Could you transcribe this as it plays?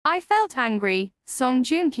I felt angry. Song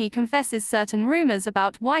Joong-ki confesses certain rumors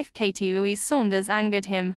about wife Katy Louise Saunders angered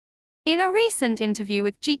him. In a recent interview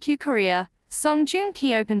with GQ Korea, Song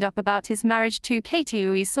Joong-ki opened up about his marriage to Katy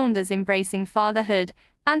Louise Saunders embracing fatherhood,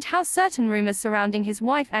 and how certain rumors surrounding his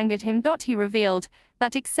wife angered him. He revealed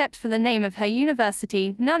that except for the name of her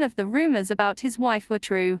university, none of the rumors about his wife were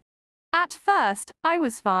true. At first, I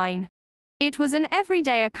was fine. It was an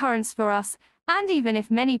everyday occurrence for us, and even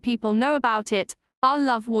if many people know about it, our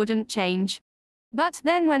love wouldn't change. But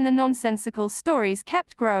then when the nonsensical stories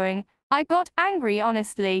kept growing, I got angry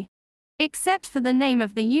honestly. Except for the name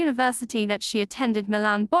of the university that she attended,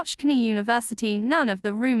 Milan Bochkny University, none of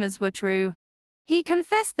the rumors were true. He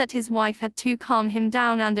confessed that his wife had to calm him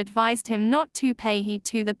down and advised him not to pay heed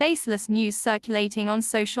to the baseless news circulating on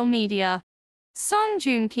social media. Song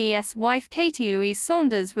Joong-ki's wife Katy Louise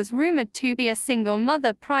Saunders was rumored to be a single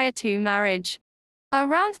mother prior to marriage.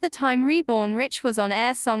 Around the time Reborn Rich was on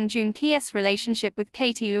air, Song Joong-ki's relationship with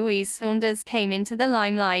Katy Louise Saunders came into the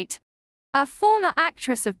limelight. A former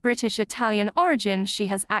actress of British-Italian origin, she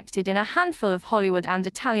has acted in a handful of Hollywood and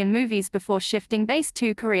Italian movies before shifting base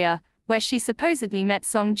to Korea, where she supposedly met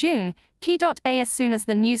Song Joong-ki. As soon as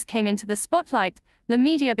the news came into the spotlight, the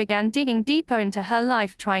media began digging deeper into her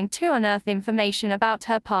life, trying to unearth information about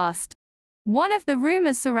her past. One of the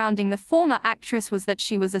rumors surrounding the former actress was that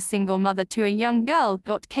she was a single mother to a young girl.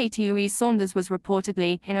 Katy Louise Saunders was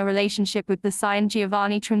reportedly in a relationship with the Scion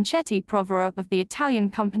Giovanni Tronchetti Provera of the Italian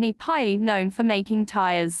company Pirelli, known for making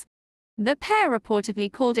tires. The pair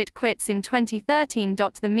reportedly called it quits in 2013.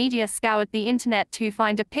 The media scoured the internet to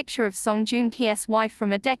find a picture of Song Joong-ki's wife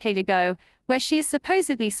from a decade ago, where she is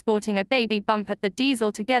supposedly sporting a baby bump at the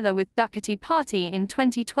Diesel together with Ducati Party in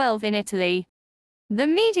 2012 in Italy. The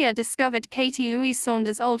media discovered Katy Louise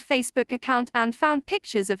Saunders' old Facebook account and found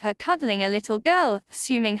pictures of her cuddling a little girl,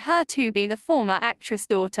 assuming her to be the former actress'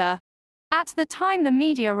 daughter. At the time, the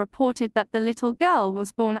media reported that the little girl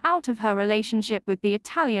was born out of her relationship with the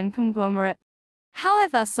Italian conglomerate.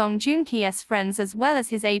 However, Song Joong-ki's friends as well as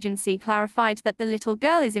his agency clarified that the little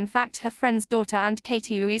girl is in fact her friend's daughter and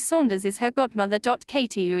Katy Louise Saunders is her godmother.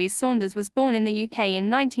 Katy Louise Saunders was born in the UK in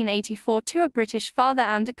 1984 to a British father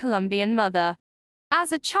and a Colombian mother.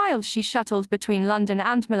 As a child, she shuttled between London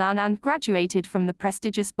and Milan and graduated from the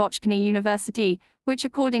prestigious Bochkny University, which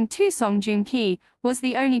according to Song Joong-ki, was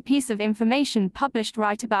the only piece of information published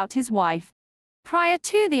right about his wife. Prior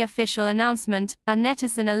to the official announcement, a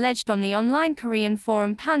netizen alleged on the online Korean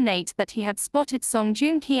forum pbungtbangt that he had spotted Song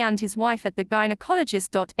Joong-ki and his wife at the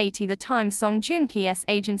gynecologist. At the time, Song Joong-ki's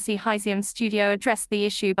agency Hyseum Studio addressed the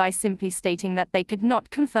issue by simply stating that they could not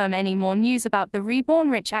confirm any more news about the Reborn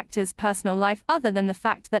Rich actor's personal life other than the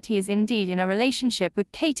fact that he is indeed in a relationship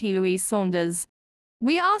with Katy Louise Saunders.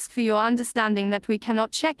 We ask for your understanding that we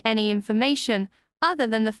cannot check any information other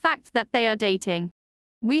than the fact that they are dating.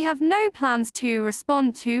 We have no plans to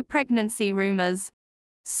respond to pregnancy rumors.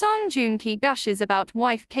 Song Joong-ki gushes about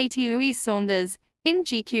wife Katy Louise Saunders in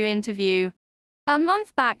GQ interview. A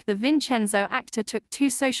month back, the Vincenzo actor took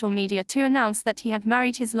to social media to announce that he had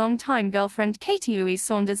married his longtime girlfriend Katy Louise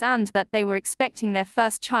Saunders and that they were expecting their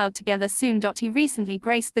first child together soon. He recently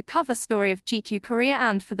graced the cover story of GQ Korea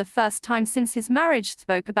and for the first time since his marriage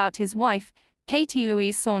spoke about his wife, Katy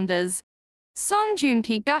Louise Saunders. Song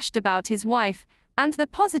Joong-ki gushed about his wife and the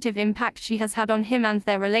positive impact she has had on him and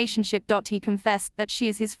their relationship. He confessed that she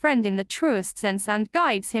is his friend in the truest sense and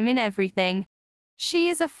guides him in everything. She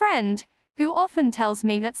is a friend who often tells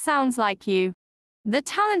me that sounds like you. The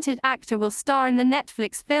talented actor will star in the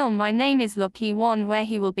Netflix film My Name is Lee Ki-won, where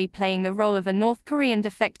he will be playing the role of a North Korean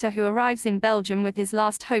defector who arrives in Belgium with his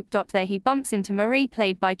last hope. There he bumps into Marie,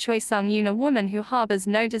 played by Choi Sung-yoon, a woman who harbors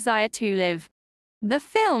no desire to live. The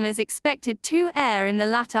film is expected to air in the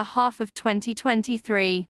latter half of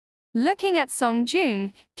 2023. Looking at Song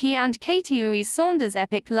Joong-ki and Katy Louise Saunders'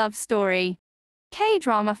 epic love story.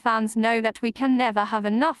 K-drama fans know that we can never have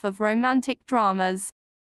enough of romantic dramas.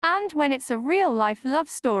 And when it's a real-life love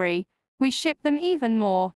story, we ship them even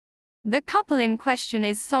more. The couple in question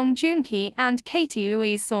is Song Joong-ki and Katy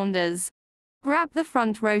Louise Saunders. Grab the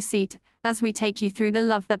front row seat as we take you through the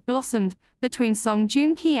love that blossomed between Song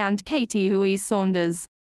Joong-ki and Katy Louise Saunders.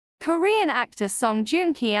 Korean actor Song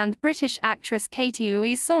Joong-ki and British actress Katy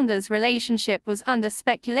Louise Saunders' relationship was under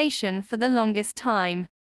speculation for the longest time.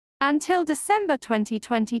 Until December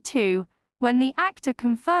 2022, when the actor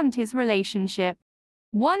confirmed his relationship.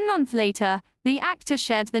 1 month later, the actor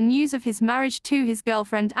shared the news of his marriage to his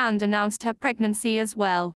girlfriend and announced her pregnancy as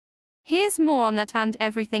well. Here's more on that and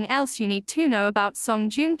everything else you need to know about Song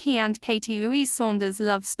Joong-ki and Katy Louise Saunders'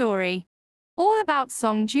 love story. All about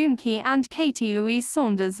Song Joong-ki and Katy Louise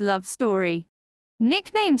Saunders' love story.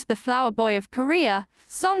 Nicknamed the flower boy of Korea,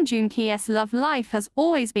 Song Joong-ki's love life has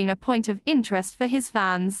always been a point of interest for his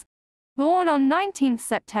fans. Born on 19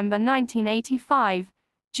 September 1985,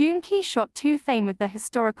 Joong-ki shot to fame with the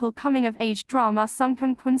historical coming-of-age drama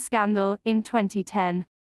Sungkun Scandal in 2010.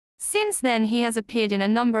 Since then he has appeared in a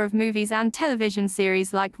number of movies and television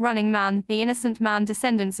series like Running Man, The Innocent Man,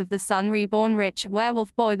 Descendants of the Sun Reborn, Rich,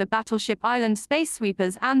 Werewolf Boy, The Battleship Island, Space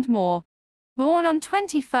Sweepers, and more. Born on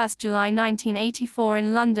 21 July 1984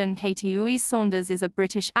 in London, Katy Louise Saunders is a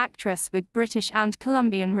British actress with British and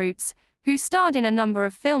Colombian roots, who starred in a number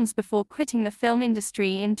of films before quitting the film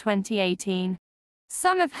industry in 2018.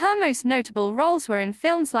 Some of her most notable roles were in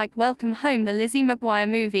films like Welcome Home, the Lizzie McGuire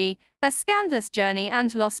Movie, A Scandalous Journey,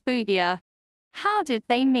 and Los Bugia. How did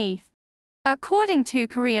they meet? According to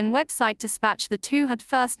Korean website Dispatch, the two had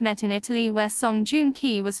first met in Italy where Song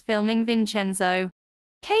Joong-ki was filming Vincenzo.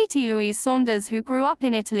 Katy Louise Saunders, who grew up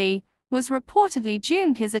in Italy, was reportedly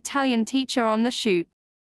Joong-ki's Italian teacher on the shoot.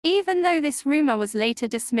 Even though this rumor was later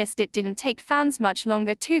dismissed, it didn't take fans much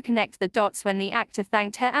longer to connect the dots when the actor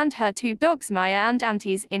thanked her and her two dogs Maya and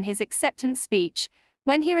Aunties in his acceptance speech,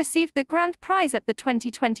 when he received the grand prize at the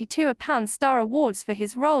 2022 Japan Star Awards for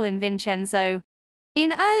his role in Vincenzo.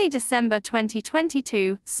 In early December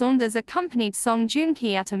 2022, Saunders accompanied Song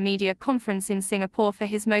Joong-ki at a media conference in Singapore for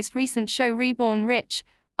his most recent show Reborn, Rich,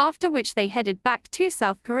 after which they headed back to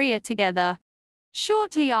South Korea together.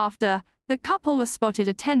 Shortly after, the couple was spotted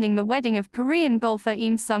attending the wedding of Korean golfer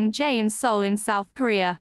Im Sung-jae in Seoul in South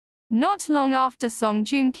Korea. Not long after, Song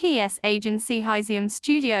Joong-ki's agency Hyzeum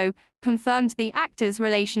Studio confirmed the actor's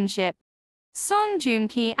relationship. Song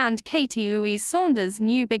Joong-ki and Katy Louise Saunders'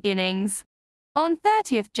 new beginnings. On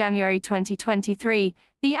 30 January 2023,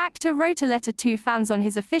 the actor wrote a letter to fans on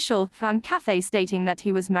his official fan cafe stating that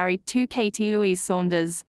he was married to Katy Louise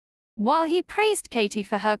Saunders. While he praised Katy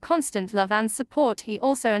for her constant love and support, he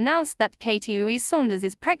also announced that Katy Louise Saunders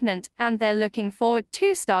is pregnant and they're looking forward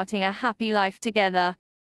to starting a happy life together.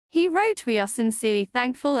 He wrote, "We are sincerely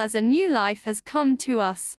thankful as a new life has come to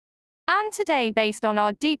us. And today, based on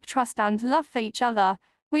our deep trust and love for each other,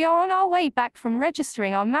 we are on our way back from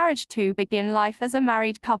registering our marriage to begin life as a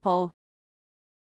married couple."